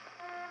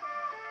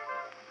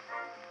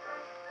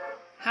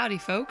Howdy,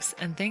 folks,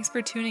 and thanks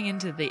for tuning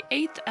into the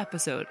 8th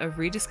episode of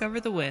Rediscover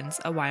the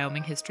Winds, a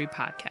Wyoming history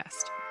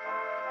podcast.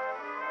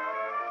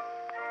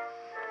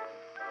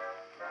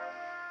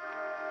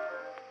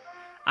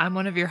 I'm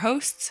one of your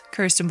hosts,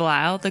 Kirsten,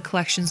 the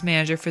collections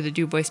manager for the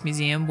Du Bois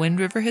Museum Wind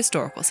River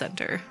Historical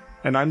Center.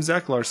 And I'm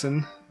Zach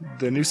Larson,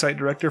 the new site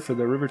director for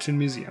the Riverton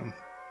Museum.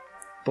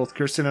 Both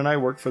Kirsten and I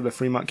work for the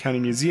Fremont County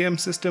Museum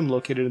System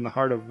located in the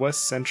heart of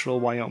west central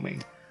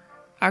Wyoming.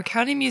 Our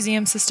county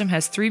museum system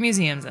has 3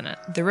 museums in it.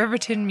 The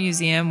Riverton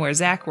Museum, where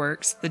Zach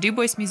works, the Du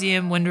Bois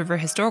Museum, Wind River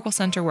Historical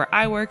Center, where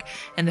I work,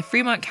 and the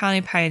Fremont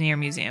County Pioneer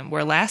Museum,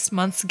 where last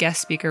month's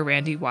guest speaker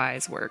Randy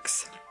Wise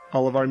works.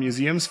 All of our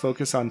museums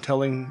focus on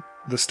telling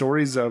the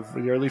stories of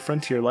the early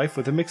frontier life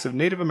with a mix of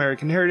Native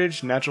American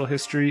heritage, natural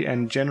history,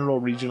 and general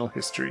regional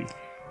history.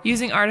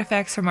 Using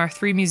artifacts from our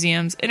 3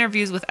 museums,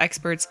 interviews with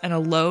experts, and a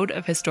load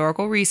of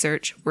historical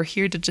research, we're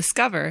here to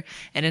discover,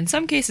 and in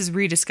some cases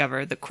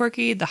rediscover, the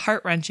quirky, the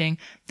heart-wrenching,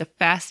 the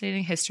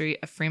fascinating history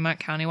of Fremont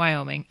County,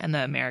 Wyoming, and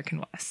the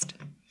American West.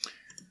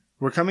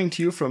 We're coming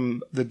to you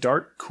from the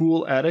dark,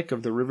 cool attic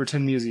of the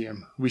Riverton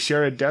Museum. We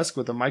share a desk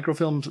with a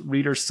microfilm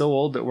reader so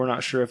old that we're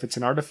not sure if it's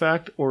an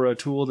artifact or a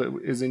tool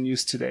that is in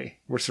use today.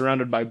 We're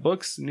surrounded by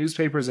books,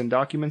 newspapers, and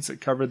documents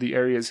that cover the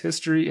area's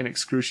history in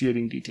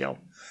excruciating detail.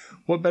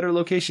 What better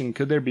location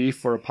could there be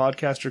for a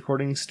podcast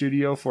recording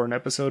studio for an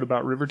episode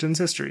about Riverton's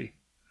history?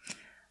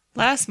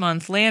 Last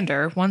month,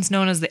 Lander, once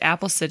known as the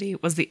Apple City,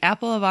 was the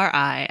apple of our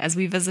eye as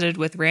we visited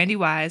with Randy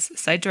Wise,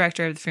 site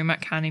director of the Fremont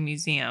County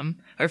Museum,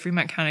 or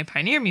Fremont County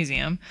Pioneer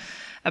Museum,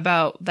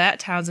 about that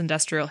town's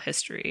industrial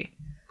history.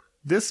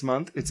 This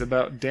month, it's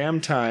about damn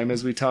time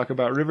as we talk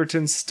about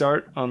Riverton's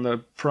start on the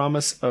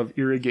promise of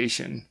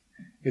irrigation.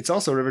 It's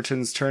also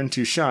Riverton's turn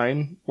to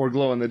shine, or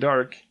glow in the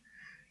dark,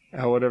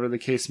 whatever the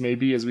case may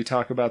be, as we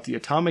talk about the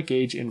atomic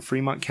age in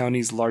Fremont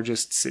County's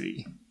largest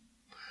city.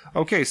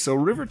 Okay, so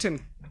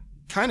Riverton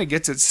kind of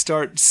gets its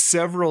start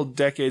several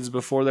decades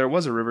before there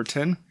was a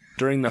Riverton.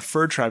 During the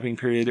fur trapping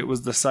period, it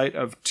was the site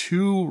of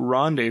 2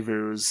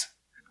 rendezvous.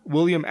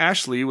 William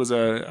Ashley was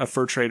a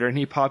fur trader, and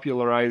he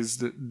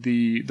popularized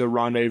the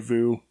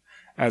rendezvous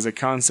as a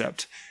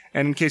concept.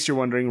 And in case you're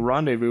wondering,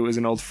 rendezvous is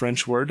an old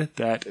French word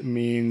that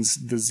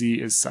means the Z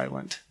is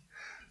silent.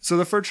 So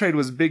the fur trade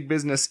was big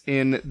business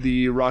in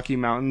the Rocky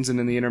Mountains and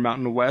in the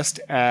Intermountain West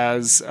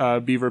as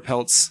beaver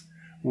pelts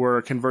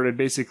were converted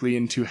basically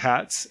into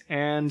hats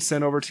and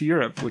sent over to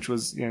Europe, which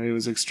was, it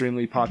was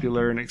extremely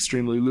popular and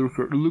extremely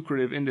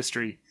lucrative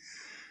industry.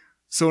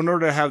 So in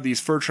order to have these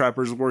fur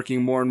trappers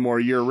working more and more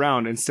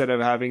year-round, instead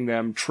of having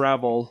them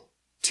travel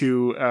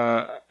to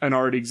an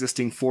already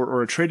existing fort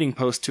or a trading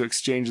post to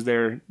exchange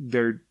their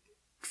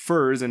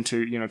furs and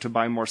to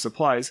buy more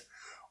supplies,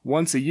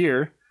 once a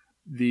year,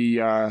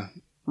 the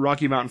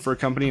Rocky Mountain Fur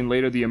Company and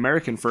later the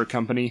American Fur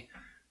Company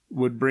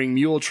would bring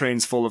mule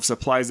trains full of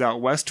supplies out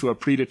west to a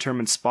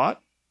predetermined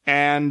spot.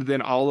 And then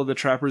all of the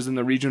trappers in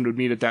the region would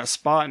meet at that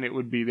spot,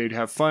 and they'd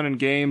have fun and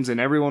games, and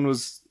everyone it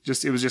was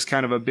just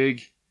kind of a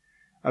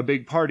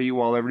big party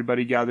while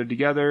everybody gathered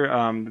together.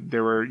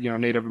 There were,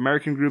 Native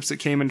American groups that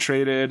came and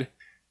traded,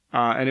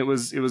 and it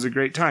was a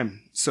great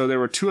time. So there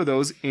were 2 of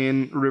those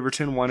in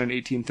Riverton, one in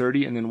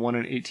 1830 and then one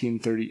in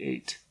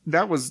 1838.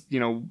 That was,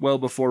 well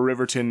before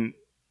Riverton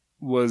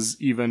was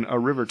even a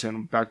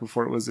Riverton, back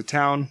before it was a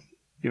town.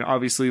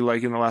 Obviously,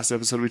 like in the last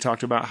episode, we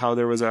talked about how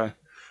there was a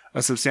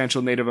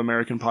substantial Native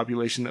American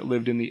population that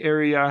lived in the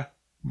area.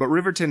 But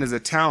Riverton as a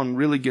town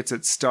really gets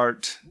its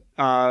start.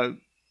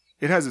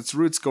 It has its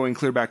roots going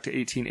clear back to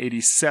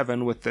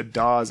 1887 with the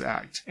Dawes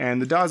Act.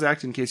 And the Dawes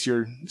Act, in case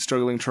you're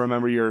struggling to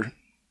remember your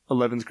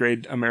 11th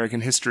grade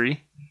American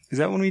history. Is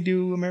that when we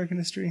do American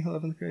history,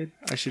 11th grade?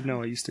 I should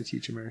know. I used to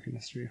teach American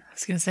history. I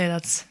was going to say,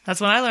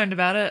 that's when I learned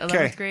about it.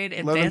 11th grade,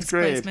 advanced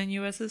placement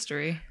U.S.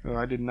 history. Oh,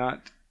 I did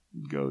not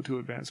go to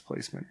advanced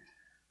placement.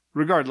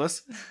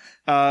 Regardless,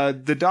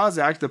 the Dawes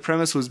Act, the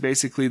premise was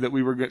basically that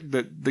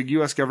that the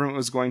U.S. government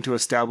was going to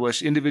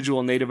establish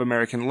individual Native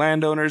American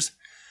landowners,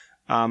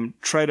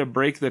 try to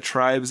break the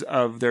tribes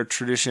of their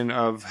tradition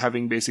of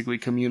having basically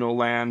communal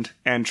land,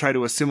 and try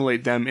to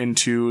assimilate them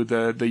into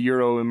the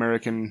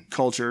Euro-American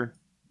culture.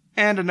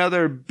 And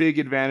another big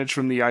advantage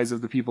from the eyes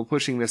of the people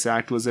pushing this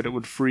act was that it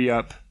would free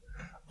up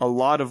a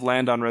lot of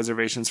land on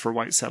reservations for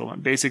white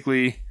settlement.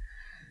 Basically,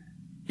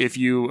 if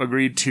you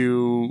agreed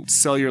to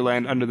sell your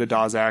land under the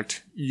Dawes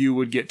Act, you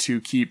would get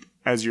to keep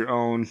as your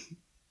own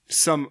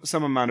some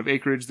amount of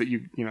acreage that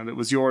that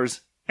was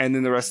yours, and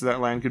then the rest of that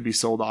land could be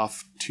sold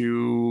off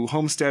to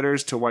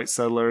homesteaders, to white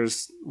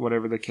settlers,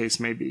 whatever the case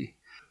may be.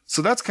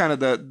 So that's kind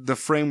of the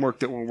framework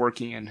that we're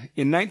working in.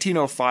 In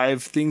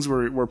 1905, things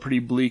were pretty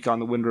bleak on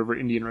the Wind River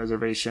Indian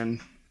Reservation.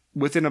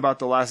 Within about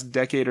the last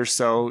decade or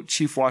so,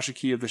 Chief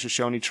Washakie of the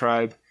Shoshone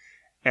tribe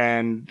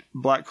and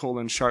Black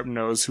Colin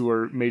Sharpnose, who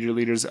were major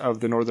leaders of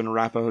the Northern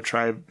Arapaho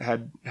tribe,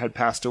 had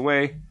passed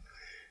away.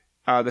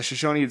 The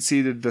Shoshone had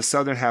ceded the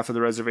southern half of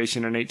the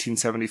reservation in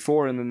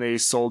 1874, and then they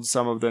sold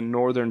some of the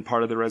northern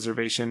part of the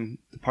reservation,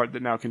 the part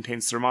that now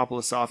contains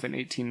Thermopolis, off in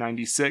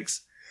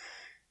 1896.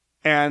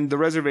 And the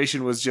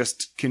reservation was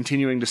just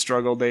continuing to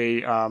struggle.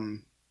 They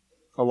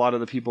A lot of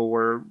the people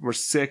were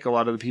sick. A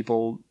lot of the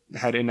people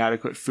had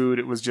inadequate food.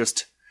 It was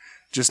just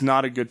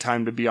not a good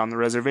time to be on the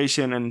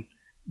reservation. And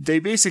they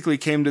basically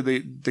came to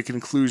the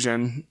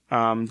conclusion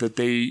that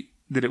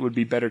it would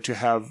be better to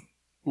have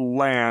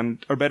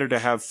land, or better to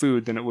have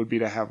food than it would be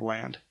to have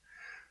land.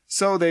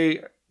 So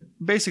they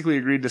basically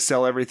agreed to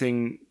sell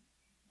everything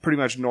pretty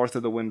much north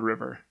of the Wind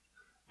River.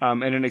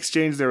 And in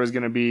exchange, there was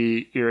going to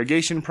be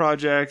irrigation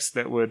projects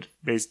that would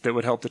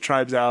help the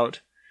tribes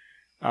out.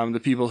 The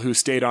people who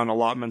stayed on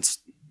allotments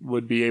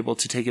would be able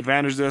to take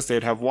advantage of this.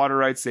 They'd have water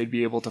rights. They'd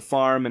be able to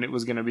farm, and it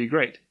was going to be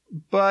great.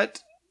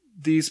 But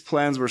these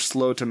plans were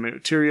slow to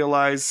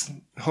materialize.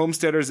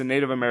 Homesteaders and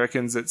Native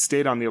Americans that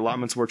stayed on the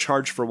allotments were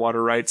charged for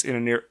water rights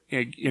in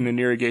an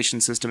irrigation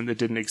system that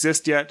didn't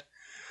exist yet.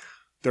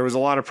 There was a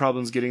lot of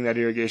problems getting that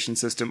irrigation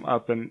system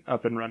up and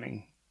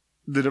running.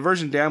 The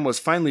diversion dam was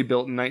finally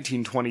built in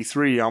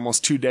 1923,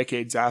 almost 2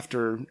 decades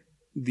after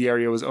the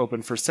area was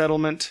open for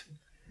settlement.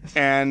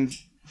 And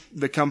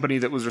the company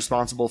that was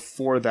responsible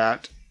for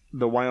that,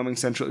 the Wyoming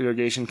Central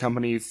Irrigation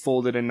Company,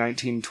 folded in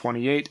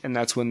 1928, and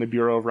that's when the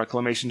Bureau of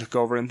Reclamation took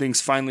over, and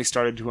things finally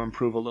started to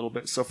improve a little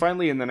bit. So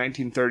finally, in the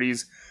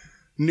 1930s,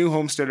 new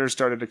homesteaders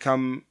started to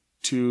come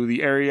to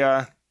the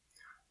area,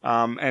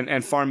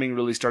 and farming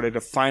really started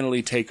to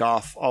finally take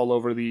off all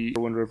over the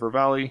Wind River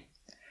Valley.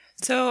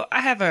 So I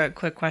have a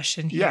quick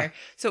question here. Yeah.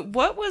 So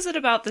what was it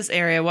about this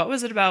area? What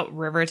was it about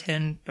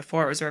Riverton,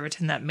 before it was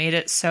Riverton, that made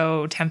it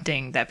so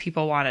tempting that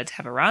people wanted to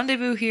have a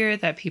rendezvous here,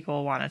 that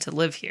people wanted to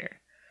live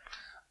here?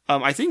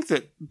 I think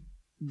that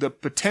the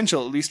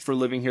potential, at least for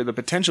living here, the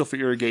potential for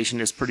irrigation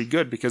is pretty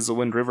good because the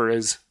Wind River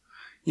is,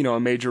 a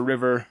major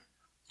river,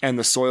 and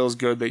the soil's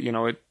good. That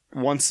it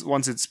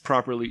once it's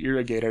properly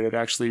irrigated, it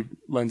actually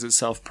lends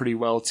itself pretty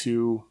well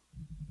to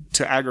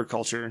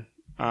agriculture.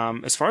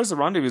 As far as the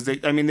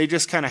rendezvous, they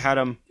just kind of had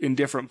them in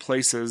different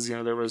places.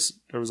 There was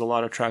a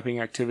lot of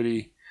trapping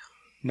activity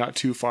not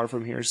too far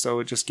from here, so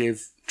it just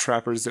gave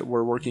trappers that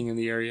were working in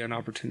the area an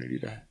opportunity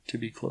to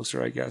be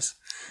closer, I guess.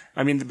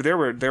 But there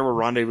were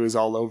rendezvous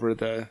all over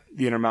the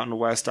Intermountain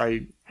West.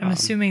 I'm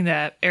assuming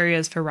that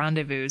areas for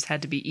rendezvous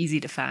had to be easy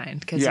to find,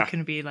 because you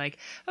couldn't be like,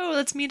 oh,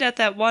 let's meet at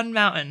that one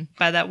mountain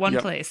by that one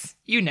place.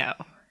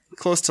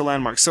 Close to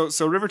landmarks.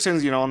 So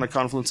Riverton's, on the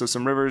confluence of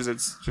some rivers.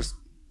 It's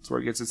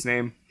where it gets its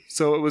name.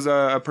 So it was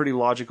a pretty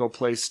logical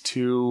place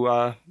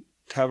to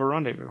have a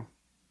rendezvous.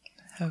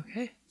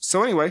 Okay.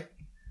 So anyway,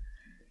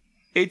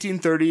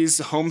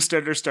 1830s,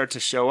 homesteaders start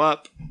to show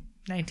up.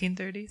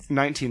 1930s?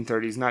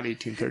 1930s, not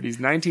 1830s.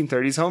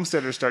 1930s,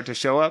 homesteaders start to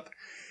show up.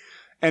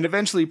 And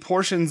eventually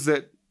portions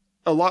that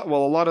a lot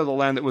of the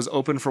land that was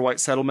open for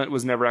white settlement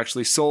was never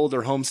actually sold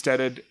or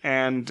homesteaded,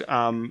 and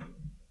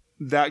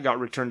that got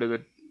returned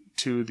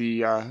to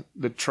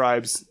the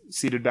tribes,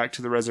 ceded back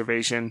to the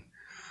reservation.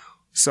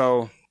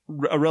 So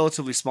a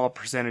relatively small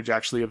percentage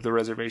actually of the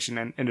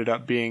reservation ended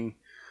up being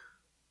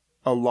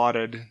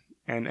allotted,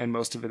 and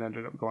most of it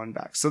ended up going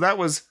back. So that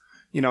was,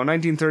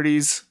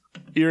 1930s.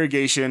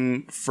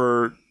 Irrigation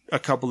for a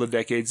couple of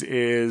decades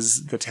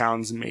is the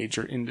town's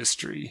major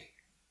industry.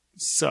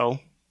 So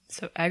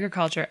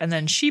agriculture, and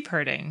then sheep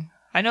herding.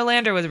 I know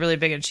Lander was really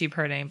big in sheep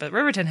herding, but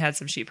Riverton had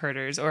some sheep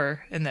herders,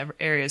 or in the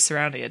areas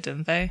surrounding it,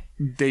 didn't they?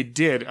 They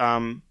did.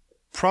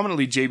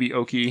 Prominently J.B.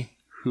 Oakey,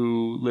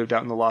 who lived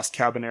out in the Lost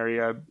Cabin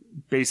area,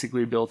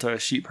 basically built a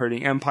sheep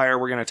herding empire.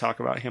 We're going to talk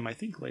about him, I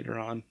think, later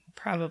on.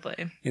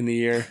 Probably. In the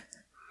year.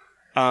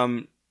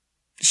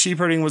 Sheep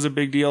herding was a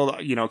big deal.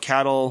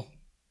 Cattle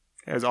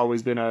has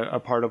always been a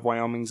part of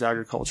Wyoming's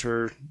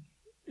agriculture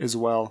as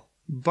well.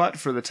 But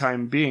for the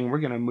time being, we're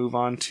going to move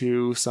on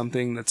to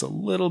something that's a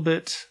little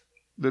bit...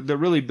 that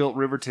really built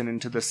Riverton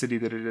into the city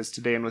that it is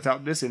today. And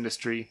without this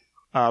industry,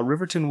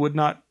 Riverton would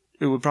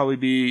probably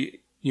be,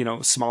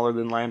 smaller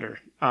than Lander.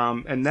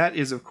 And that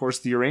is, of course,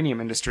 the uranium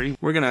industry.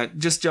 We're going to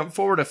just jump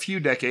forward a few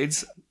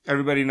decades.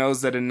 Everybody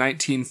knows that in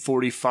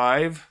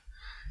 1945,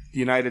 the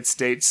United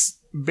States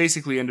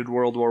basically ended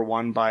World War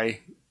I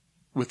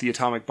with the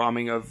atomic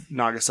bombing of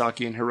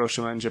Nagasaki and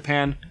Hiroshima in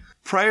Japan.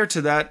 Prior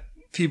to that,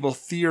 people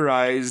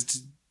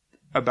theorized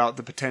about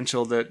the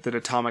potential that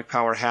atomic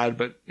power had,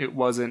 but it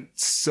wasn't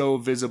so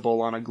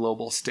visible on a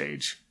global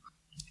stage.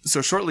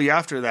 So shortly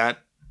after that,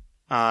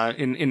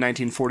 in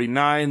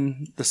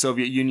 1949, the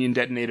Soviet Union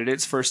detonated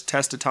its first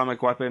test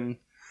atomic weapon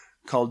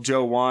called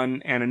Joe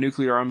 1, and a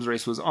nuclear arms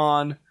race was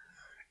on.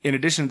 In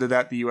addition to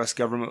that, the U.S.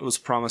 government was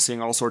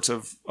promising all sorts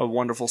of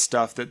wonderful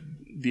stuff that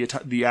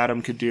the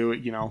atom could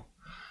do.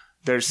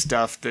 There's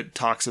stuff that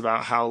talks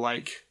about how,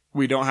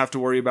 we don't have to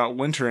worry about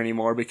winter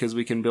anymore because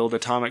we can build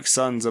atomic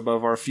suns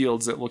above our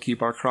fields that will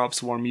keep our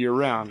crops warm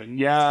year-round. And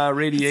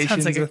radiation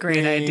sounds like a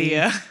great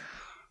idea.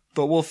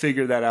 But we'll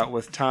figure that out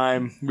with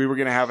time. We were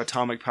going to have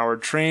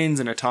atomic-powered trains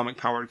and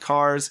atomic-powered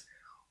cars.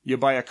 You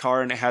buy a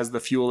car and it has the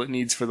fuel it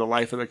needs for the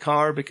life of the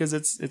car because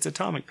it's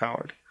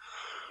atomic-powered.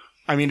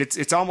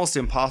 It's almost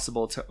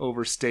impossible to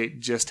overstate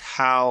just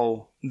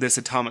how this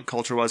atomic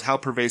culture was, how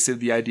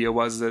pervasive the idea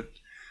was that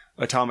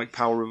atomic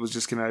power was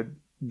just going to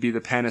be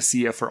the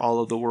panacea for all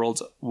of the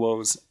world's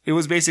woes. It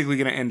was basically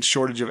going to end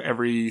shortage of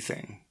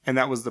everything, and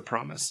that was the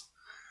promise.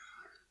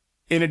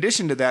 In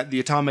addition to that, the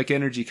Atomic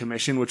Energy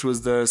Commission, which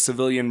was the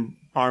civilian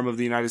arm of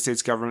the United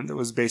States government that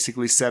was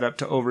basically set up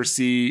to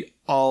oversee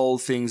all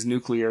things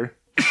nuclear.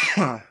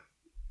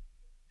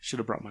 Should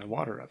have brought my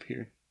water up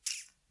here.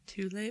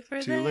 Too late for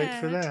that. Too late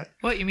for that.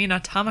 What, you mean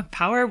atomic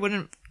power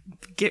wouldn't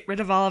get rid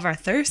of all of our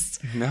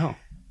thirst? No.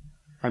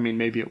 I mean,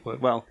 maybe it would.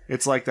 Well,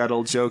 it's like that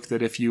old joke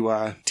that if you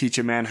teach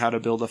a man how to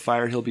build a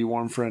fire, he'll be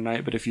warm for a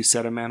night, but if you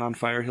set a man on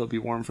fire, he'll be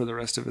warm for the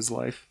rest of his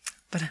life.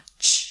 But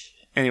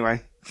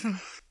anyway,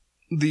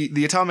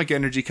 the Atomic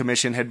Energy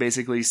Commission had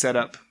basically set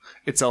up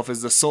itself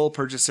as the sole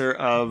purchaser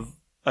of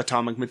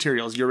atomic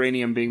materials,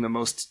 uranium being the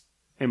most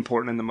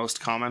important and the most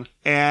common.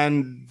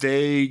 And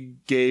they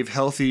gave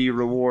healthy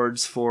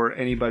rewards for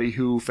anybody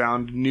who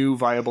found new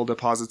viable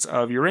deposits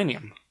of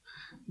uranium.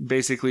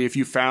 Basically, if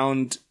you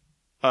found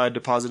a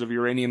deposit of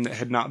uranium that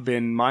had not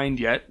been mined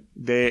yet,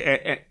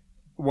 they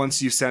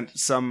once you sent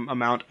some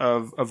amount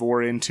of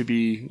ore in to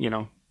be,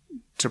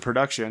 to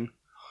production,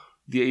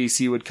 the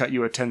AEC would cut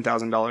you a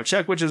 $10,000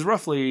 check, which is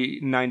roughly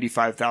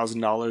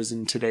 $95,000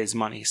 in today's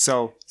money.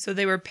 So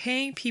they were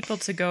paying people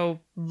to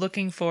go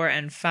looking for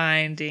and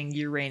finding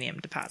uranium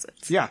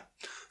deposits. Yeah.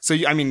 So,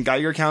 I mean,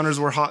 Geiger counters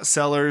were hot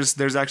sellers.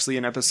 There's actually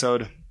an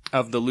episode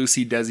of the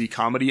Lucy Desi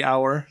Comedy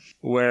Hour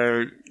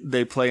where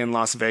they play in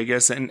Las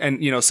Vegas. And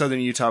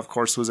southern Utah, of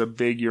course, was a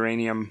big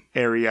uranium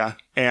area.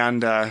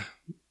 And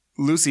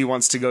Lucy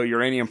wants to go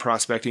uranium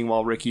prospecting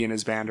while Ricky and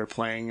his band are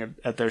playing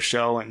at their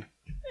show. And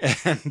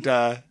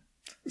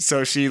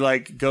so she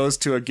goes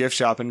to a gift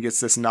shop and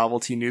gets this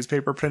novelty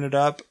newspaper printed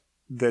up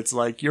that's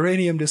like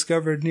uranium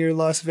discovered near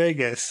Las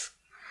Vegas.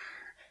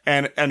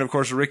 And of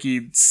course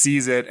Ricky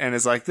sees it and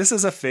is like, this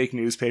is a fake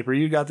newspaper.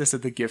 You got this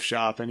at the gift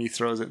shop, and he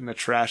throws it in the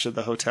trash at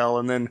the hotel.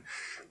 And then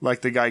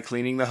the guy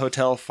cleaning the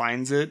hotel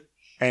finds it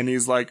and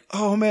he's like,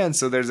 oh man.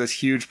 So there's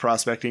this huge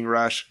prospecting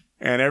rush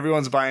and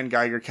everyone's buying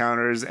Geiger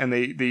counters, and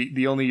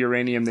the only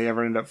uranium they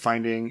ever end up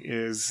finding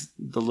is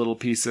the little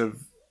piece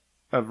of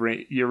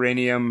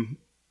uranium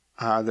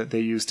that they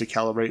used to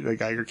calibrate the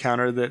Geiger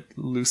counter that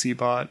Lucy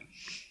bought.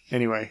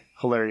 Anyway,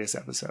 hilarious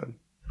episode.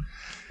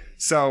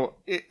 So,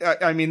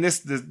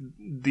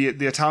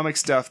 the atomic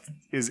stuff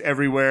is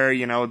everywhere.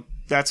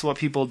 That's what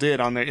people did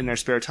in their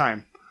spare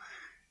time.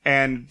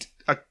 And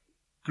a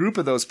group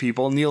of those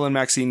people, Neil and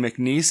Maxine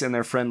McNeese and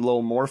their friend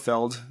Lowell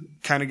Moorfeld,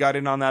 kind of got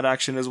in on that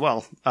action as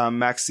well.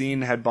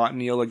 Maxine had bought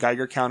Neil a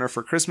Geiger counter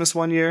for Christmas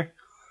one year.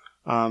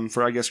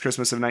 For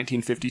Christmas of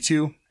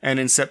 1952. And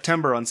on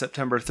September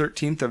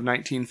 13th of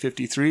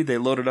 1953, they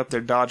loaded up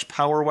their Dodge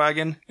Power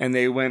Wagon and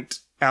they went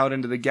out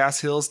into the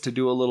Gas Hills to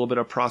do a little bit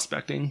of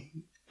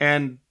prospecting.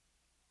 And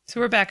so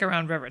we're back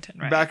around Riverton,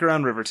 right? Back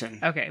around Riverton.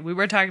 Okay, we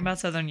were talking about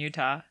southern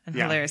Utah and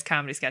hilarious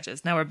comedy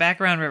sketches. Now we're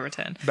back around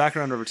Riverton.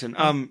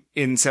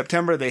 In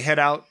September, they head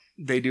out,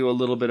 they do a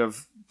little bit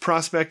of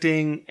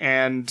prospecting,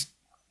 and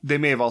they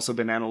may have also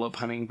been antelope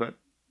hunting, but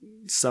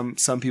some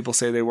people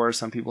say they were,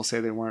 some people say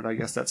they weren't. I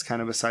guess that's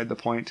kind of beside the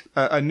point.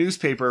 A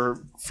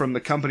newspaper from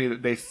the company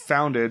that they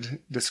founded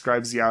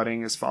describes the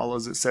outing as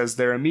follows. It says,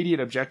 their immediate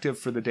objective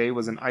for the day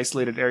was an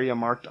isolated area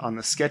marked on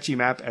the sketchy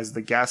map as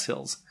the Gas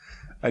Hills,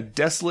 a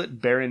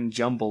desolate, barren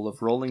jumble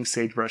of rolling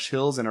sagebrush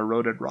hills and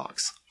eroded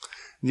rocks.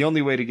 The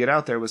only way to get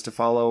out there was to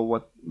follow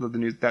what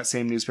that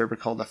same newspaper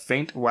called a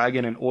faint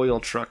wagon and oil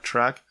truck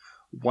track,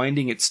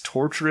 winding its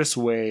tortuous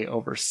way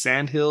over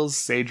sandhills,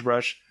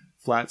 sagebrush,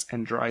 flats,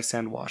 and dry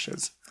sand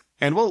washes.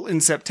 And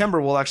in September,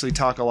 we'll actually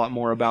talk a lot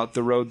more about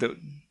the road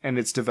and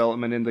its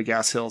development in the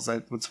Gas Hills.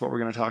 That's what we're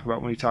going to talk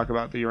about when we talk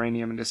about the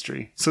uranium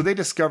industry. So they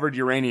discovered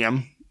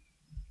uranium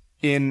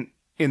in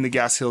the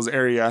Gas Hills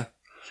area,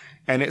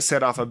 and it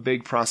set off a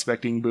big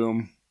prospecting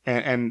boom,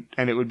 and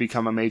it would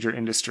become a major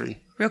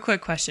industry. Real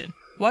quick question.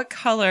 What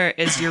color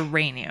is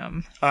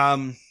uranium?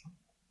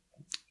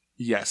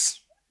 Yes.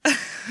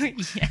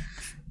 Yeah.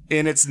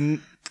 And it's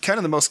kind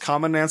of the most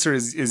common answer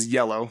is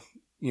yellow.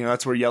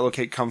 That's where yellow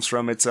cake comes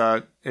from.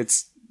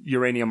 It's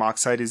uranium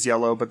oxide is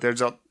yellow, but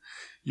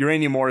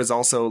uranium ore is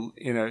also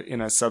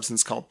in a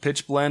substance called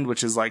pitch blende,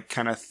 which is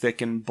kind of thick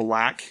and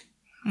black.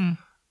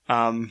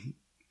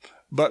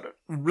 But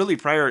really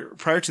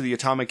prior to the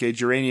atomic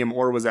age, uranium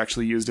ore was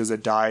actually used as a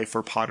dye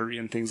for pottery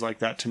and things like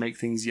that to make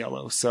things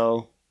yellow.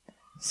 So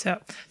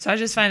I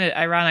just find it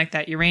ironic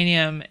that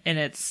uranium in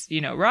its,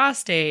 raw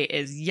state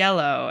is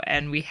yellow,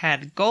 and we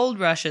had gold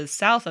rushes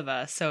south of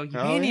us. So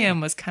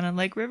uranium was kind of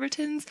like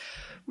Riverton's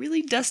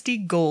really dusty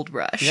gold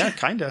rush. Yeah,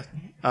 kind of.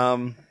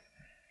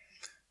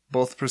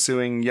 Both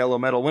pursuing yellow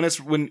metal.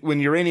 When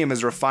uranium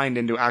is refined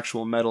into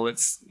actual metal,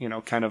 it's,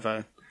 it kind of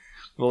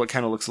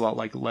looks a lot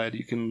like lead.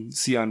 You can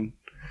see on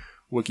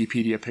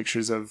Wikipedia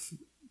pictures of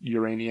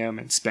uranium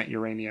and spent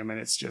uranium,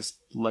 and it's just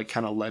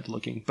kind of lead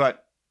looking.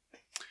 But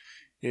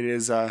it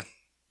is,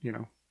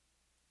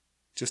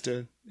 just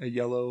a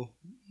yellow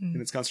in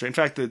its concentrate. In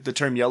fact, the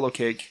term yellow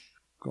cake,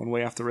 going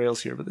way off the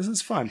rails here, but this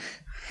is fun.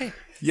 Hey.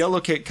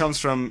 Yellow cake comes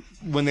from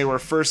when they were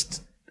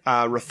first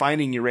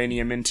refining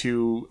uranium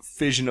into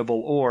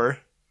fissionable ore.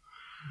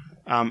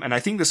 And I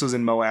think this was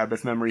in Moab,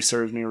 if memory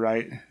serves me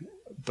right,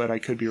 but I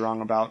could be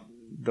wrong about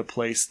the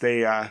place.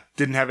 They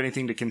didn't have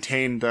anything to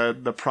contain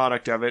the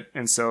product of it,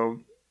 and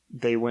so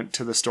they went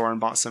to the store and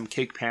bought some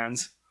cake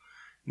pans.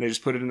 And they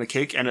just put it in the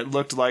cake, and it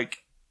looked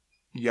like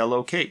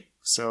yellow cake.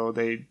 So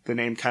the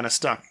name kind of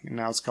stuck, and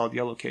now it's called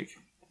yellow cake.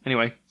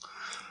 Anyway,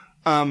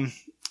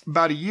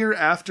 about a year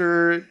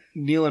after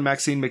Neil and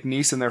Maxine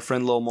McNeese and their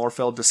friend Lowell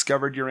Morfeld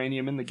discovered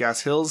uranium in the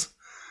Gas Hills,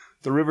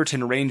 the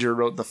Riverton Ranger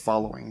wrote the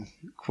following,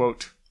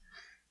 quote,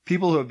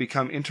 "People who have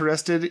become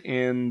interested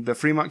in the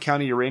Fremont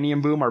County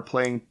uranium boom are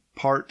playing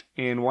part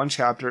in one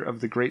chapter of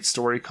the great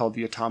story called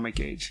the Atomic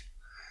Age.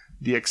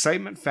 The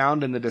excitement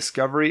found in the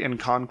discovery and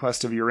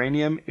conquest of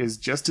uranium is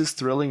just as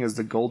thrilling as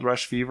the gold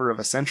rush fever of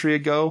a century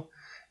ago,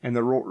 and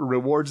the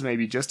rewards may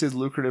be just as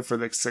lucrative for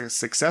the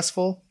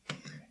successful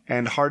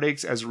and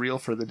heartaches as real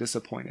for the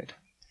disappointed."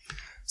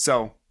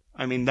 So,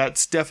 I mean,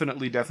 that's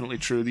definitely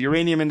true. The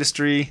uranium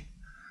industry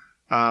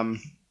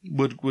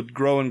would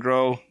grow and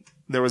grow.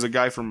 There was a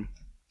guy from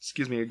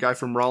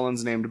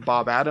Rollins named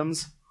Bob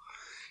Adams.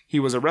 He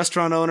was a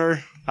restaurant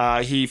owner.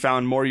 He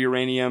found more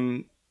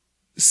uranium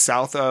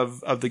south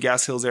of the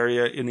Gas Hills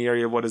area, in the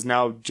area of what is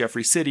now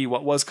Jeffrey City,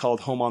 what was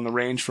called Home on the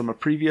Range from a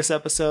previous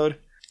episode.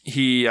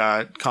 He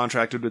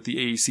contracted with the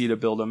AEC to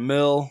build a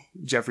mill.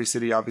 Jeffrey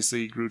City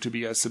obviously grew to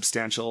be a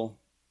substantial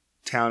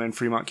town in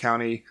Fremont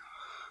County.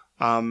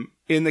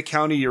 In the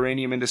county,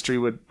 uranium industry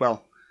the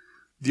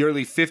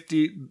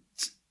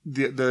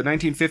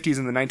 1950s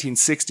and the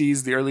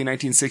 1960s, the early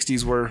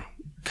 1960s were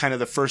kind of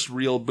the first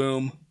real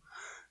boom.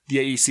 The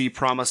AEC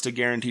promised a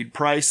guaranteed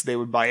price. They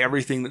would buy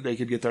everything that they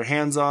could get their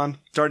hands on.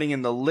 Starting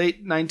in the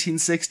late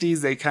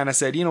 1960s, they kind of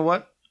said, you know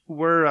what?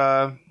 We're,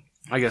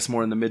 I guess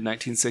more in the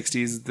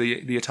mid-1960s,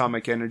 the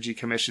Atomic Energy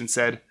Commission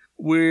said,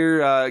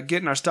 we're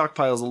getting our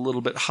stockpiles a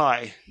little bit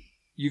high.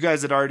 You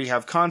guys that already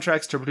have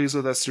contracts to produce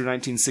with us through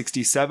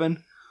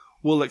 1967,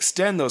 we'll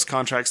extend those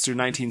contracts through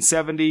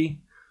 1970,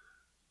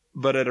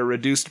 but at a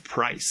reduced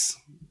price.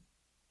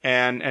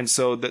 And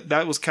so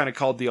that was kind of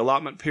called the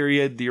allotment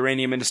period. The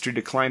uranium industry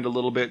declined a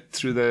little bit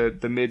through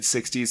the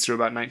mid-60s through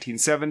about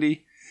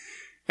 1970.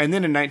 And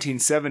then in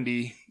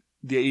 1970,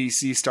 the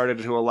AEC started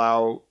to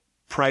allow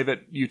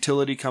private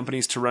utility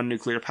companies to run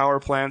nuclear power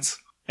plants.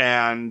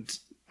 And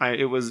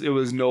it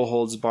was no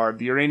holds barred.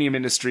 The uranium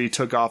industry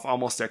took off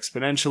almost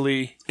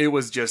exponentially. It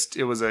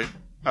was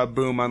a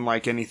boom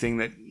unlike anything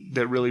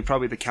that really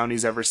probably the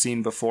county's ever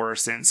seen before or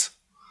since.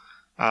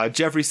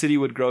 Jeffrey City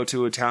would grow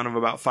to a town of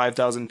about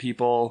 5,000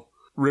 people.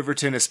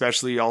 Riverton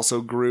especially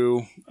also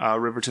grew.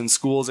 Riverton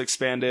schools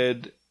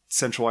expanded.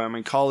 Central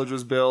Wyoming College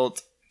was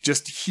built.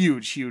 Just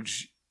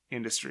huge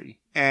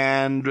industry.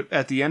 And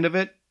at the end of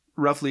it,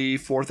 roughly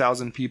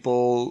 4,000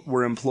 people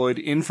were employed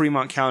in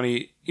Fremont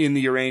County in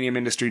the uranium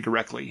industry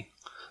directly.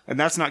 And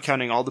that's not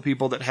counting all the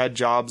people that had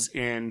jobs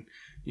in,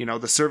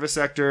 the service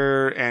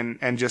sector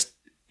and just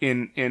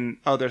in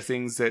other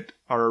things that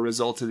are a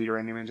result of the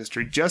uranium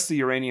industry. Just the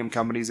uranium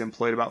companies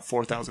employed about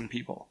 4,000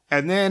 people.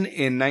 And then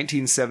in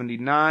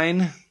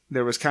 1979,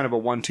 there was kind of a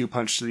 1-2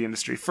 punch to the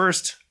industry.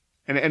 First,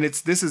 and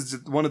this is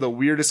one of the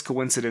weirdest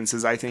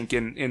coincidences, I think,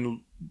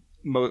 in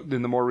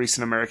the more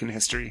recent American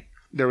history.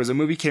 There was a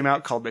movie came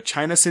out called The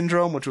China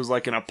Syndrome, which was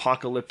like an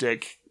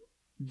apocalyptic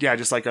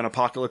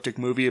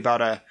movie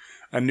about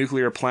a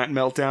nuclear plant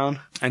meltdown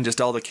and just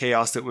all the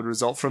chaos that would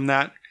result from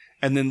that.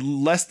 And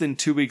then less than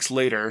 2 weeks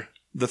later,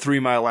 the 3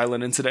 Mile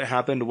Island incident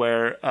happened,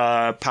 where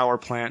a power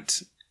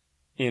plant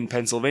in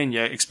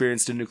Pennsylvania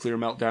experienced a nuclear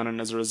meltdown,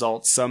 and as a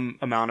result, some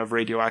amount of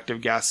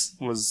radioactive gas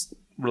was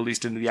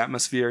released into the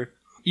atmosphere.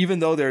 Even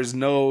though there's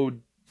no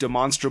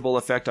demonstrable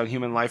effect on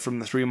human life from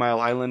the 3 Mile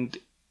Island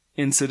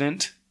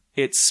incident,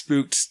 it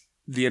spooked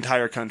the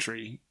entire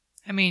country.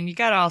 I mean, you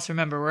gotta also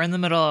remember, we're in the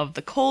middle of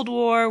the Cold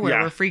War,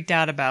 where we're freaked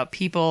out about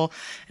people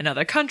in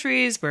other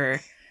countries.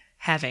 We're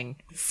having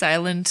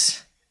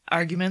silent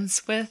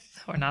arguments with,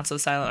 or not so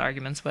silent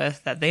arguments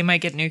with, that they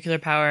might get nuclear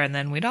power and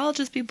then we'd all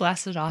just be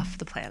blasted off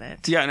the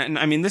planet. Yeah, and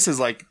I mean, this is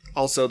like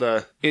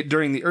also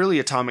during the early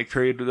atomic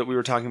period that we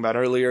were talking about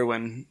earlier,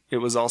 when it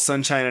was all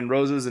sunshine and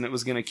roses and it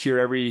was going to cure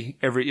every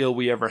ill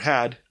we ever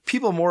had.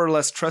 People more or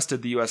less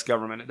trusted the U.S.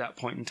 government at that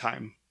point in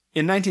time.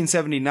 In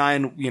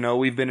 1979,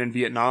 we've been in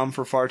Vietnam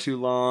for far too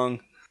long.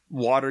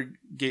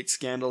 Watergate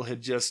scandal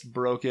had just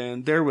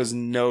broken. There was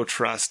no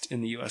trust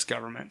in the U.S.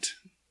 government.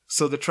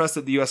 So the trust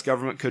that the U.S.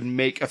 government could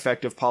make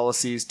effective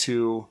policies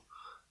to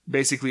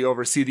basically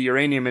oversee the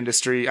uranium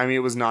industry, I mean, it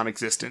was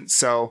non-existent.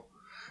 So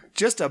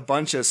just a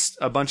bunch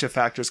of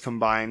factors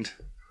combined.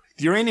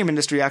 The uranium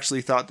industry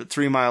actually thought that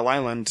 3 Mile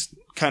Island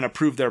kind of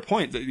proved their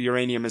point that the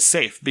uranium is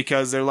safe,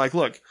 because they're like,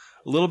 look,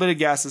 a little bit of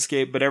gas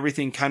escape, but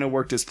everything kind of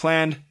worked as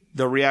planned.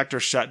 The reactor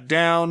shut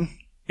down.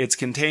 It's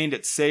contained.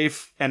 It's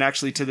safe. And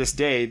actually, to this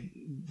day,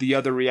 the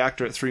other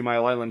reactor at 3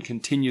 Mile Island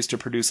continues to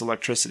produce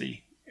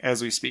electricity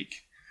as we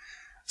speak.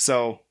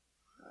 So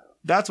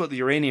that's what the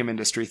uranium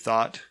industry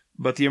thought,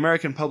 but the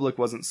American public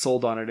wasn't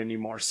sold on it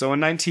anymore. So in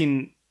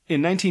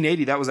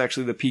 1980, that was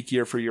actually the peak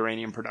year for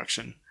uranium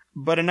production.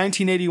 But in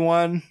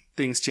 1981,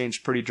 things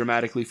changed pretty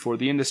dramatically for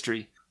the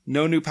industry.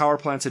 No new power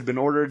plants had been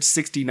ordered.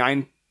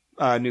 69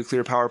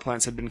 nuclear power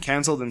plants had been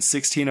canceled, and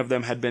 16 of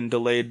them had been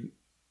delayed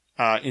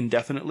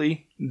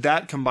indefinitely.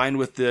 That, combined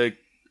with the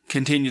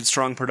continued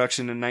strong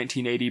production in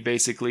 1980,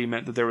 basically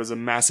meant that there was a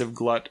massive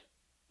glut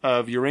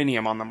of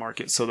uranium on the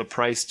market, so the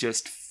price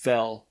just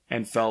fell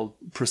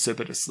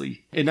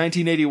precipitously. In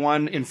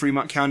 1981, in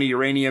Fremont County,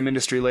 uranium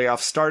industry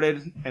layoffs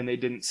started, and they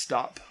didn't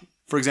stop.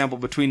 For example,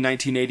 between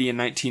 1980 and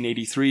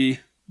 1983,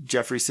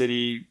 Jeffrey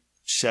City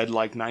shed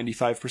like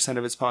 95%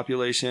 of its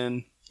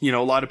population. You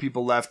know, a lot of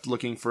people left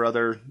looking for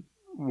other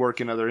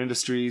work in other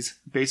industries.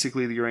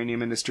 Basically, the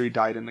uranium industry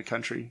died in the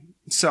country.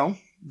 So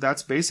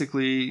that's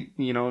basically,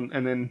 you know,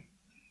 and then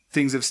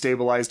things have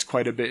stabilized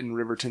quite a bit in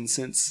Riverton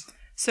since.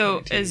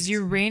 So is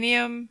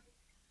uranium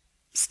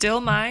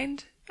still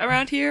mined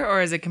around here,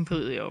 or is it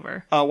completely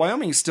over?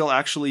 Wyoming is still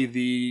actually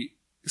the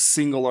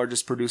single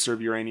largest producer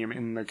of uranium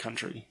in the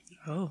country.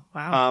 Oh,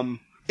 wow.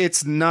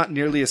 It's not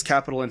nearly as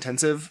capital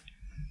intensive.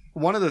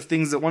 One of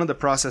the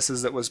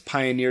processes that was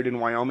pioneered in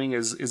Wyoming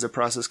is a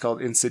process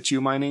called in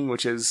situ mining,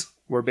 which is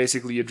where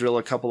basically you drill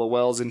a couple of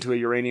wells into a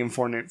uranium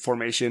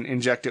formation,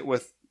 inject it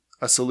with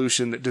a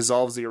solution that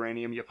dissolves the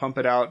uranium, you pump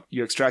it out,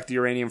 you extract the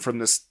uranium from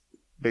this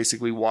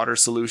basically water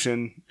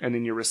solution, and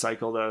then you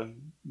recycle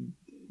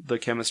the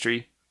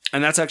chemistry.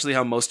 And that's actually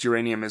how most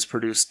uranium is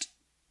produced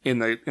in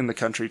the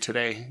country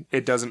today.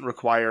 It doesn't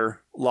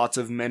require lots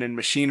of men and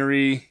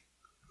machinery.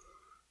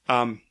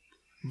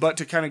 But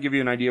to kind of give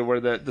you an idea where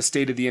the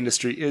state of the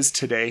industry is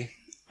today,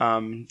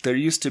 there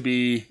used to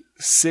be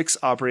 6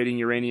 operating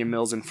uranium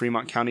mills in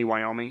Fremont County,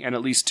 Wyoming, and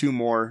at least 2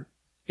 more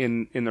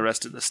in the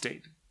rest of the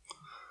state.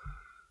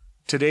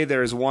 Today,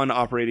 there is 1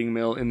 operating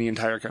mill in the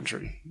entire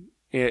country.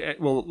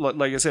 Well,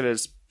 like I said, at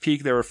its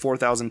peak, there were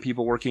 4,000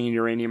 people working in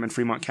uranium in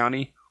Fremont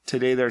County.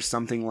 Today, there's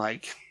something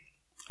like,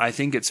 I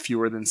think it's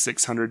fewer than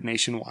 600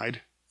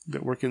 nationwide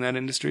that work in that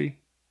industry.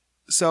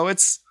 So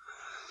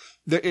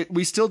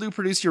we still do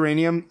produce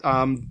uranium.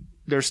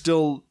 There's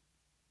still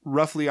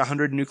roughly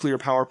 100 nuclear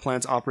power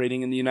plants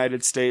operating in the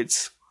United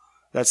States.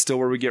 That's still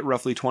where we get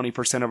roughly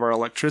 20% of our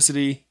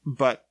electricity,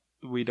 but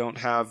we don't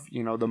have,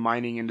 you know, the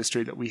mining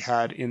industry that we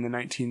had in the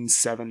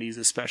 1970s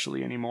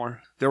especially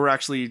anymore. There were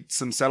actually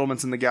some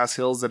settlements in the Gas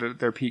Hills that at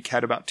their peak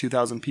had about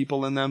 2,000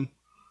 people in them.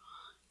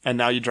 And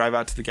now you drive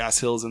out to the Gas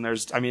Hills and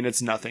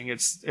it's nothing.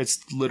 It's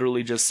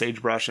literally just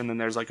sagebrush, and then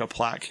there's like a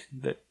plaque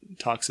that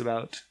talks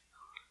about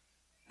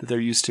that there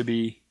used to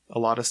be a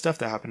lot of stuff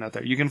that happened out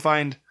there. You can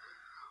find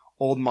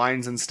old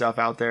mines and stuff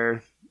out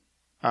there,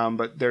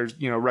 but there's,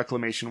 you know,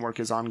 reclamation work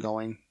is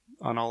ongoing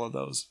on all of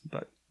those.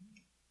 But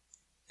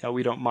yeah,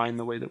 we don't mine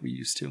the way that we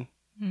used to.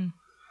 The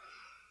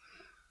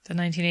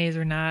 1980s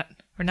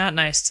were not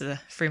nice to the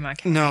Fremont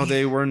County. No,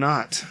 they were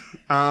not.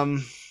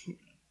 And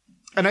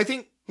I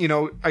think, you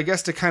know, I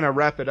guess to kind of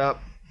wrap it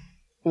up,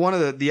 one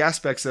of the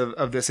aspects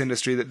of this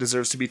industry that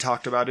deserves to be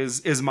talked about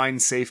is mine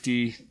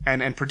safety,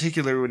 and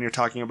particularly when you're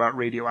talking about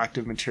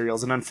radioactive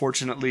materials. And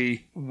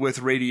unfortunately, with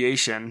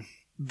radiation,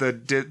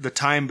 the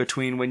time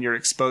between when you're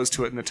exposed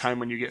to it and the time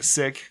when you get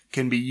sick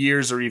can be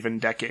years or even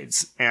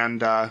decades.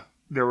 And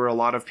there were a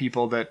lot of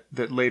people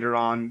that later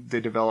on, they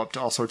developed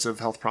all sorts of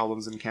health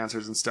problems and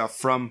cancers and stuff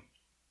from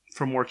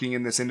working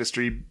in this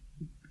industry,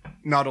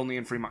 not only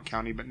in Fremont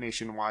County, but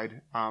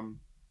nationwide.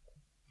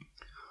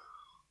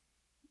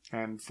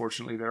 And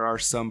fortunately, there are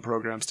some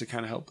programs to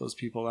kind of help those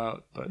people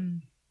out, but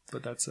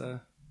that's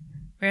a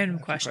random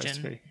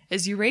question.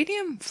 Is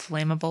uranium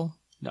flammable?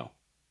 No.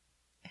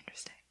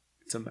 Interesting.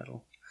 It's a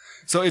metal.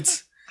 So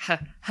it's...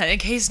 In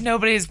case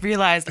nobody's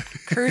realized,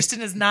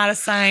 Kirsten is not a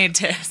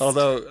scientist.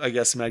 Although, I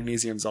guess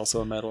magnesium's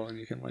also a metal, and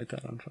you can light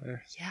that on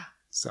fire. Yeah.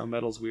 So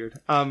metal's weird.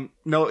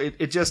 No,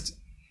 it just...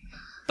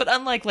 But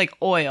unlike like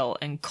oil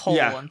and coal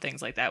and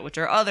things like that, which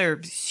are other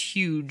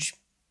huge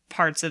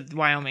parts of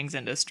Wyoming's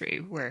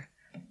industry, where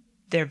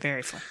they're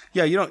very flammable.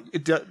 Yeah, you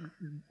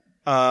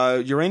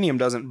don't... uranium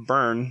doesn't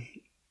burn.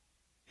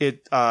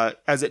 It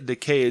as it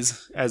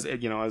decays, as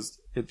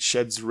it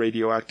sheds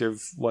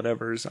radioactive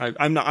whatevers.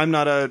 I'm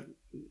not a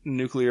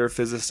nuclear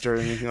physicist or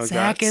anything like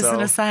that. Zach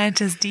isn't a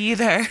scientist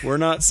either. We're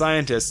not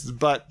scientists,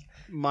 but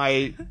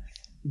my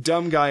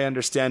dumb guy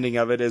understanding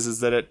of it is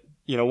that it,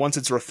 once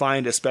it's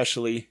refined,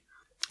 especially,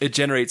 it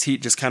generates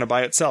heat just kind of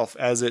by itself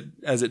as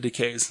it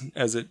decays,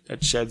 as it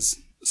sheds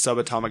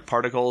subatomic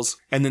particles,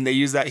 and then they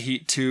use that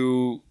heat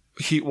to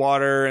heat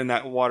water, and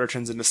that water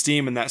turns into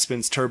steam, and that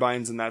spins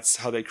turbines, and that's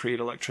how they create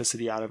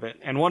electricity out of it.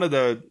 And one of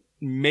the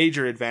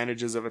major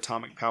advantages of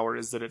atomic power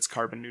is that it's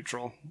carbon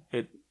neutral.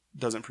 It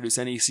doesn't produce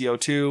any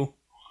CO2.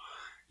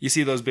 You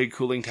see those big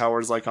cooling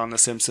towers like on The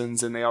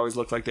Simpsons, and they always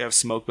look like they have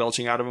smoke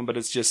belching out of them, but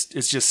it's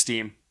just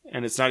steam.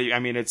 And it's not,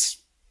 it's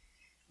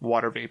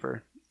water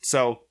vapor.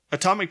 So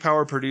atomic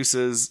power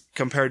produces,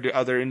 compared to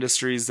other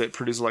industries that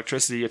produce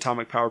electricity,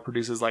 atomic power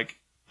produces like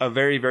a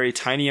very, very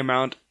tiny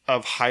amount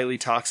of highly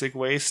toxic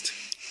waste,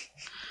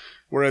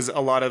 whereas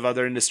a lot of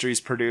other industries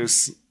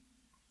produce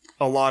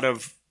a lot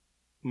of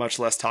much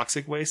less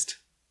toxic waste.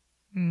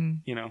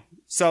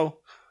 So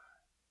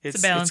It's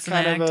a balancing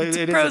act. It's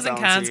a pros and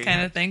cons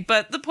kind of thing.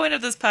 But the point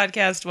of this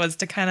podcast was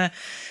to kind of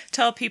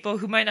tell people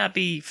who might not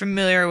be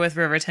familiar with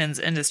Riverton's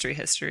industry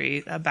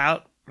history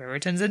about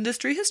Riverton's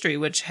industry history,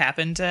 which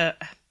happened to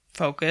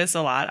focus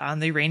a lot on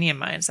the uranium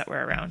mines that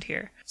were around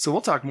here. So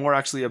we'll talk more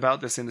actually about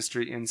this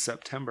industry in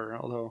September,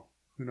 although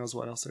who knows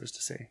what else there's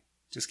to say.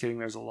 Just kidding,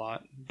 there's a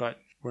lot. But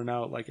we're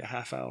now at like a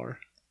half hour.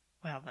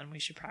 Well, then we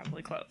should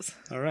probably close.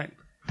 All right.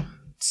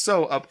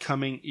 So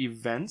upcoming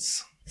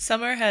events.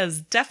 Summer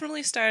has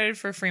definitely started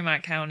for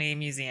Fremont County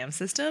Museum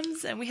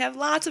Systems, and we have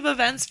lots of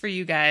events for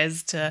you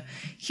guys to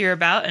hear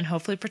about and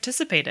hopefully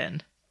participate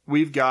in.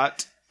 We've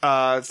got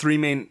 3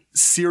 main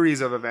series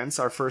of events.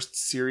 Our first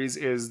series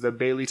is the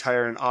Bailey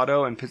Tire and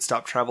Auto and Pit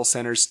Stop Travel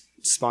Center's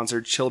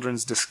sponsored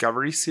Children's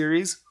Discovery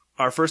Series.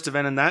 Our first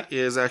event in that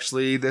is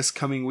actually this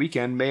coming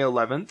weekend, May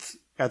 11th,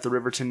 at the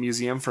Riverton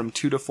Museum from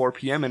 2 to 4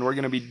 p.m., and we're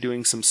going to be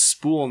doing some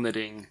spool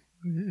knitting.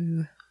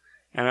 Ooh.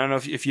 And I don't know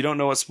if you don't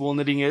know what spool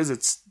knitting is,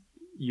 it's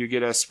you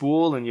get a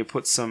spool and you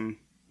put some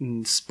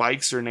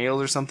spikes or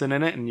nails or something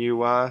in it, and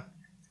you...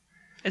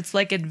 It's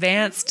like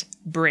advanced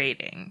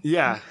braiding.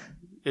 Yeah.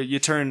 You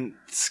turn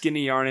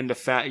skinny yarn into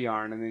fat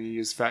yarn, and then you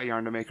use fat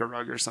yarn to make a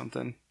rug or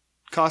something.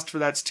 Cost for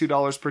that's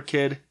 $2 per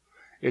kid.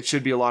 It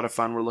should be a lot of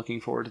fun. We're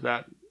looking forward to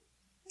that.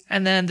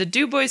 And then the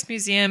Du Bois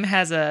Museum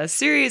has a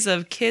series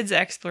of kids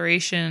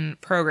exploration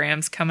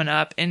programs coming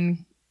up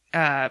in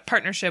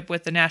partnership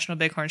with the National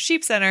Bighorn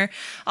Sheep Center,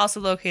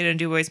 also located in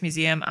Du Bois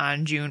Museum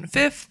on June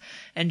 5th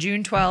and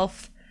June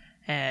 12th.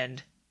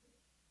 And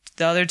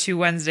the other 2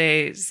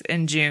 Wednesdays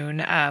in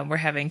June, we're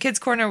having Kids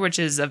Corner, which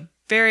is a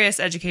various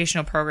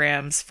educational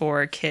programs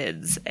for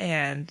kids,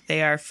 and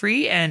they are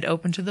free and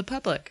open to the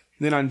public.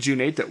 Then on June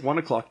 8th at 1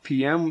 o'clock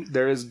p.m.,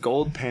 there is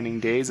Gold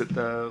Panning Days at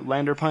the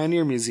Lander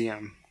Pioneer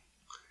Museum.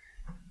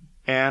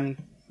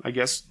 And I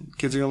guess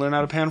kids are going to learn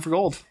how to pan for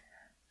gold.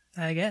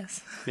 I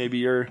guess. Maybe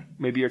your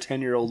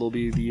 10-year-old will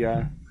be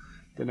the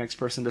next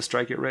person to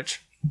strike it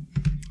rich.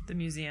 The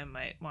museum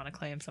might want to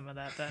claim some of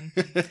that then.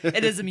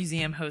 It is a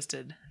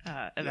museum-hosted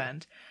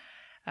event.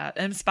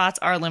 And spots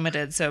are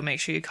limited, so make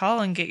sure you call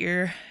and get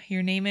your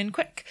name in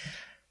quick.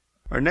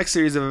 Our next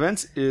series of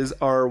events is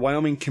our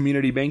Wyoming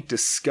Community Bank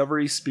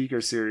Discovery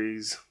Speaker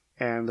Series.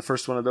 And the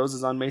first one of those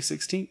is on May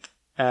 16th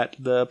at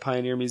the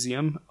Pioneer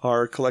Museum.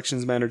 Our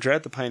collections manager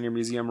at the Pioneer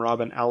Museum,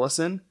 Robin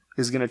Allison,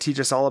 is going to teach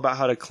us all about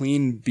how to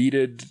clean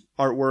beaded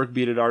artwork,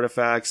 beaded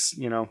artifacts,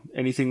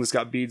 anything that's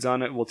got beads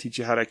on it. We'll teach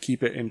you how to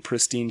keep it in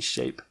pristine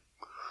shape.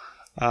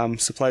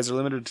 Supplies are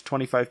limited to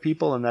 25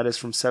 people, and that is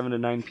from 7 to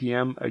 9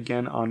 p.m.,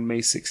 again on May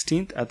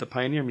 16th at the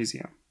Pioneer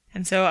Museum.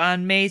 And so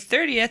on May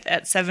 30th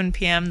at 7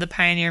 p.m., the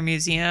Pioneer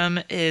Museum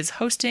is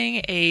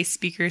hosting a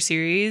speaker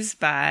series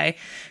by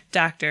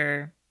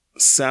Dr.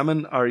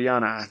 Salmon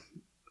Ariana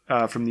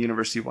from the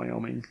University of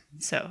Wyoming.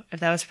 So if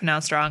that was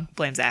pronounced wrong,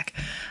 blame Zach.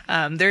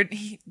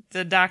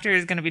 The doctor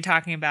is going to be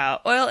talking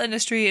about oil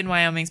industry in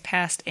Wyoming's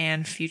past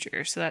and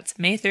future. So that's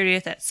May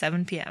 30th at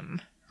 7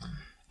 p.m.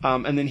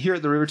 And then here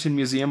at the Riverton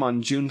Museum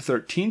on June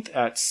 13th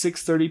at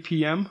 6:30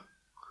 p.m.,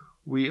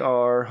 we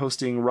are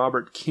hosting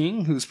Robert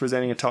King, who's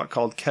presenting a talk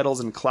called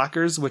Kettles and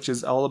Clackers, which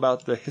is all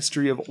about the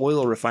history of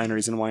oil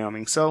refineries in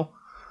Wyoming. So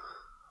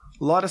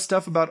a lot of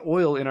stuff about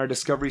oil in our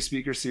Discovery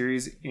Speaker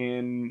Series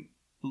in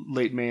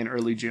late May and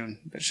early June.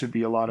 That should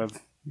be a lot of,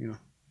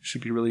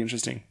 should be really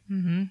interesting.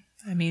 Mm-hmm.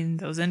 I mean,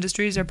 those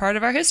industries are part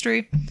of our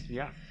history.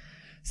 Yeah.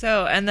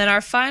 So, and then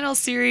our final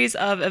series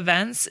of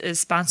events is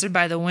sponsored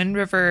by the Wind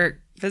River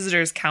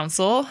Visitors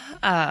Council,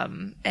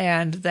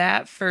 and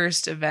that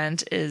first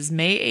event is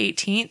May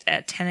 18th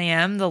at 10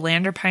 a.m. The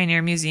Lander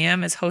Pioneer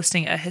Museum is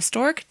hosting a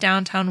historic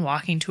downtown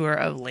walking tour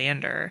of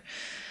Lander.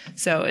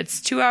 So it's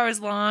 2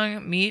 hours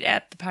long, meet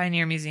at the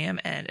Pioneer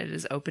Museum, and it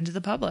is open to the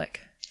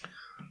public.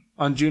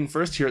 On June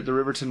 1st here at the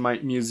Riverton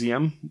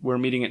Museum, we're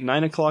meeting at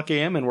 9 o'clock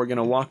a.m., and we're going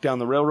to walk down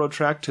the railroad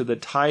track to the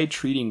tie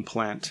treating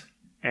plant.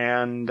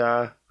 And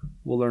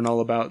we'll learn all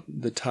about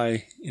the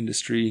tie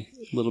industry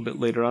a little bit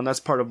later on. That's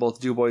part of both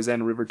Du Bois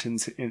and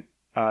Riverton's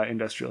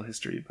industrial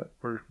history, but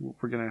we're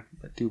going to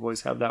let Du Bois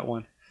have that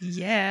one.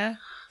 Yeah,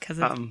 because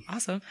it's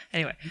awesome.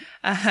 Anyway,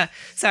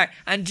 sorry.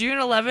 On June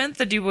 11th,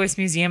 the Du Bois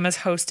Museum is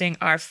hosting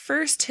our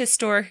first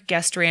historic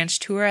guest ranch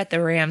tour at the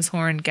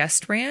Ramshorn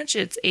Guest Ranch.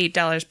 It's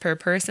 $8 per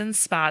person.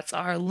 Spots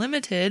are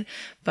limited,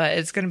 but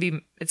it's going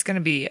to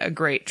be a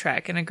great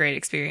trek and a great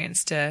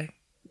experience to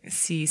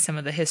see some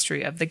of the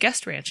history of the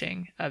guest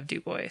ranching of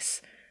Du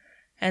Bois.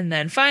 And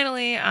then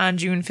finally, on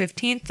June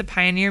 15th, the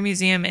Pioneer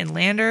Museum in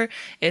Lander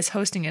is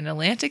hosting an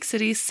Atlantic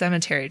City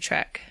cemetery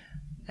trek.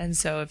 And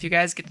so if you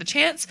guys get the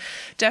chance,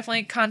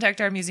 definitely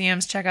contact our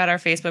museums, check out our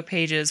Facebook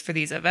pages for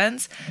these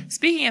events.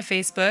 Speaking of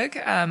Facebook,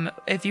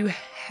 if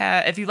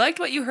you liked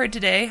what you heard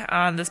today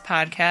on this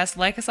podcast,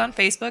 like us on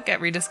Facebook at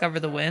Rediscover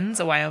the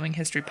Winds, a Wyoming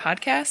history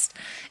podcast.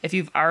 If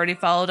you've already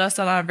followed us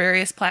on our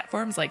various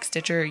platforms like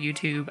Stitcher,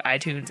 YouTube,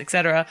 iTunes,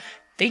 etc.,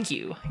 Thank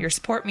you. Your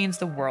support means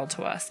the world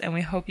to us, and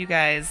we hope you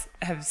guys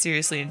have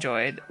seriously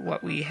enjoyed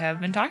what we have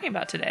been talking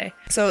about today.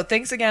 So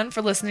thanks again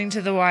for listening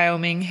to the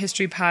Wyoming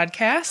History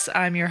Podcast.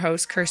 I'm your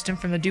host, Kirsten,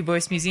 from the Du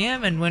Bois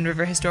Museum and Wind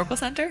River Historical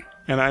Center.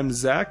 And I'm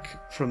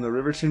Zach from the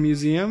Riverton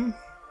Museum,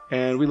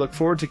 and we look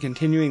forward to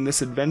continuing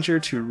this adventure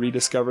to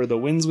rediscover the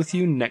winds with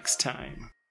you next time.